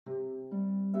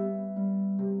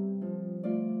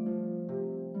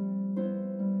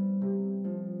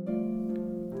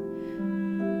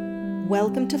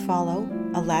Welcome to Follow,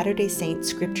 a Latter-day Saint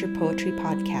scripture poetry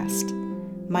podcast.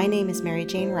 My name is Mary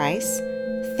Jane Rice.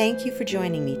 Thank you for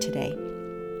joining me today.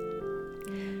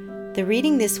 The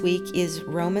reading this week is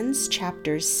Romans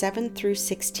chapters 7 through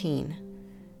 16.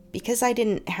 Because I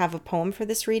didn't have a poem for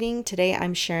this reading, today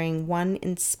I'm sharing one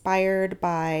inspired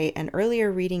by an earlier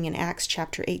reading in Acts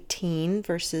chapter 18,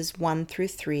 verses 1 through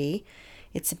 3.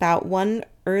 It's about one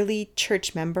early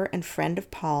church member and friend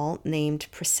of Paul named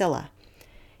Priscilla.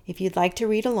 If you'd like to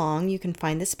read along, you can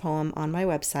find this poem on my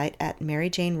website at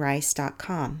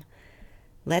maryjanerice.com.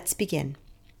 Let's begin.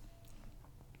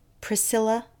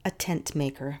 Priscilla, a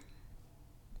Tentmaker.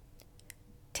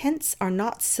 Tents are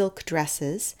not silk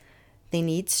dresses. They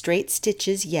need straight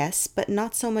stitches, yes, but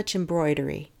not so much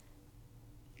embroidery.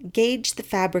 Gauge the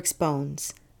fabric's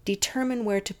bones. Determine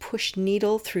where to push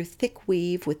needle through thick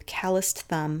weave with calloused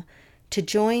thumb to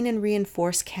join and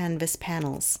reinforce canvas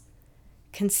panels.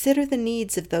 Consider the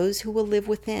needs of those who will live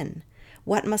within,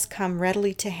 what must come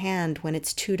readily to hand when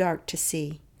it's too dark to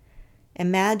see.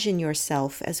 Imagine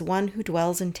yourself as one who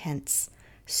dwells in tents,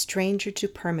 stranger to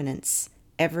permanence,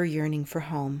 ever yearning for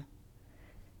home.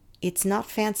 It's not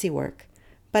fancy work,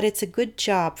 but it's a good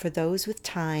job for those with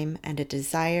time and a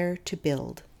desire to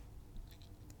build.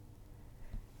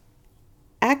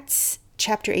 Acts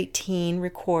chapter 18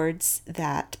 records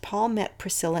that Paul met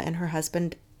Priscilla and her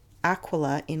husband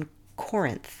Aquila in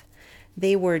Corinth.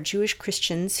 They were Jewish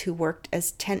Christians who worked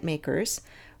as tent makers,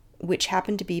 which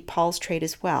happened to be Paul's trade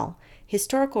as well.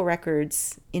 Historical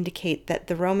records indicate that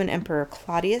the Roman Emperor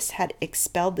Claudius had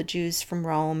expelled the Jews from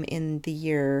Rome in the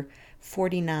year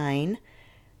 49,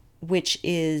 which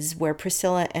is where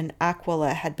Priscilla and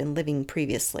Aquila had been living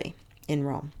previously in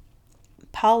Rome.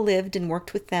 Paul lived and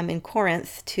worked with them in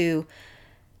Corinth to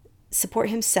support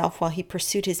himself while he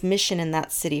pursued his mission in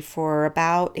that city for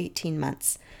about 18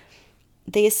 months.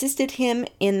 They assisted him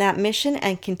in that mission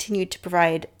and continued to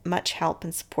provide much help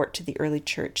and support to the early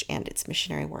church and its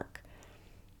missionary work.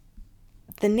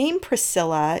 The name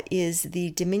Priscilla is the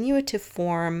diminutive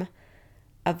form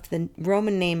of the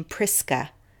Roman name Prisca,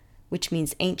 which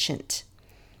means ancient.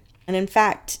 And in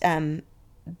fact,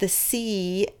 the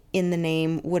C in the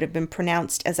name would have been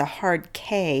pronounced as a hard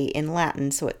K in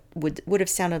Latin, so it would have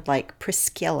sounded like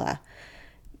Priscilla,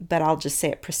 but I'll just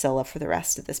say it Priscilla for the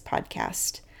rest of this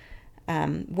podcast.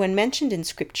 When mentioned in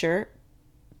Scripture,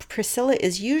 Priscilla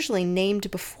is usually named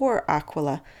before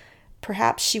Aquila.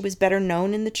 Perhaps she was better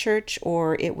known in the church,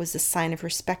 or it was a sign of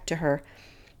respect to her,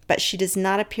 but she does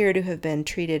not appear to have been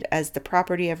treated as the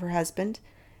property of her husband.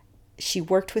 She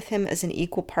worked with him as an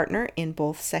equal partner in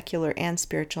both secular and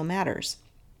spiritual matters.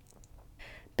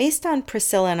 Based on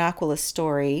Priscilla and Aquila's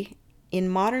story, in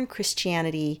modern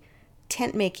Christianity,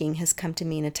 tent making has come to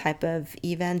mean a type of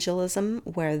evangelism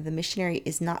where the missionary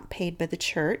is not paid by the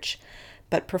church,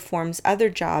 but performs other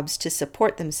jobs to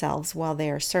support themselves while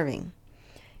they are serving.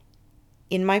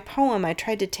 In my poem, I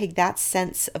tried to take that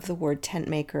sense of the word tent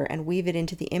maker and weave it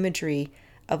into the imagery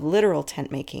of literal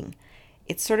tent making.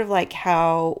 It's sort of like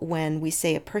how when we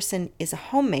say a person is a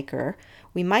homemaker,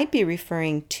 we might be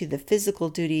referring to the physical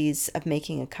duties of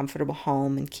making a comfortable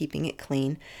home and keeping it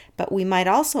clean, but we might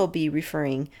also be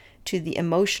referring to the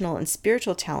emotional and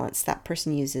spiritual talents that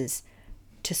person uses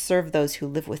to serve those who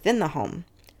live within the home,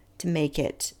 to make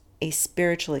it a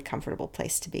spiritually comfortable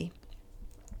place to be.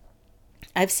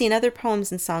 I've seen other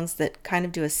poems and songs that kind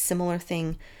of do a similar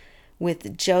thing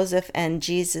with Joseph and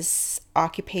Jesus'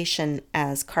 occupation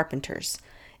as carpenters.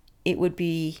 It would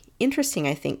be interesting,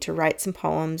 I think, to write some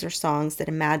poems or songs that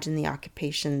imagine the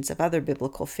occupations of other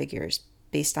biblical figures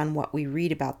based on what we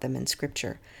read about them in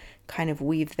Scripture, kind of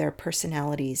weave their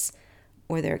personalities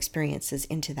or their experiences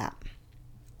into that.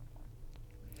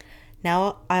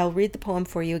 Now I'll read the poem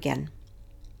for you again.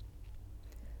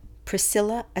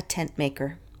 Priscilla, a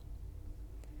Tentmaker.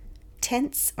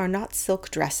 Tents are not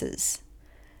silk dresses.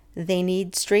 They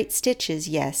need straight stitches,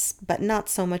 yes, but not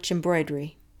so much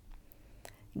embroidery.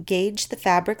 Gauge the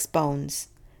fabric's bones.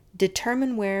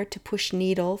 Determine where to push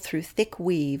needle through thick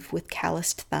weave with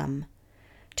calloused thumb,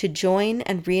 to join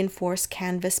and reinforce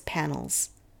canvas panels.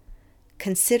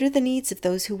 Consider the needs of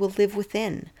those who will live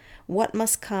within, what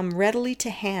must come readily to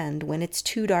hand when it's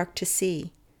too dark to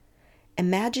see.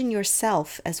 Imagine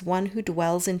yourself as one who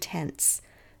dwells in tents,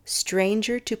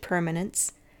 stranger to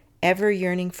permanence, ever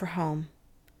yearning for home.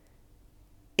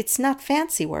 It's not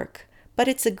fancy work, but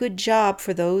it's a good job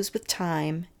for those with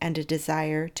time and a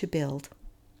desire to build.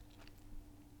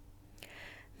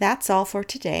 That's all for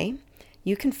today.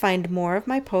 You can find more of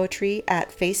my poetry at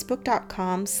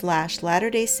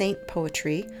facebook.com/Latter-day Saint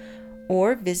Poetry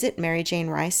or visit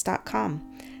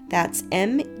maryjanerice.com. That's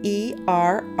MERRI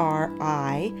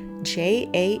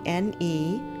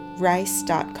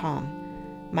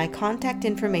JANE-rice.com. My contact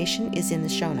information is in the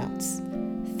show notes.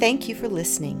 Thank you for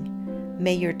listening.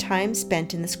 May your time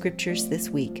spent in the scriptures this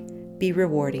week be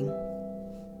rewarding.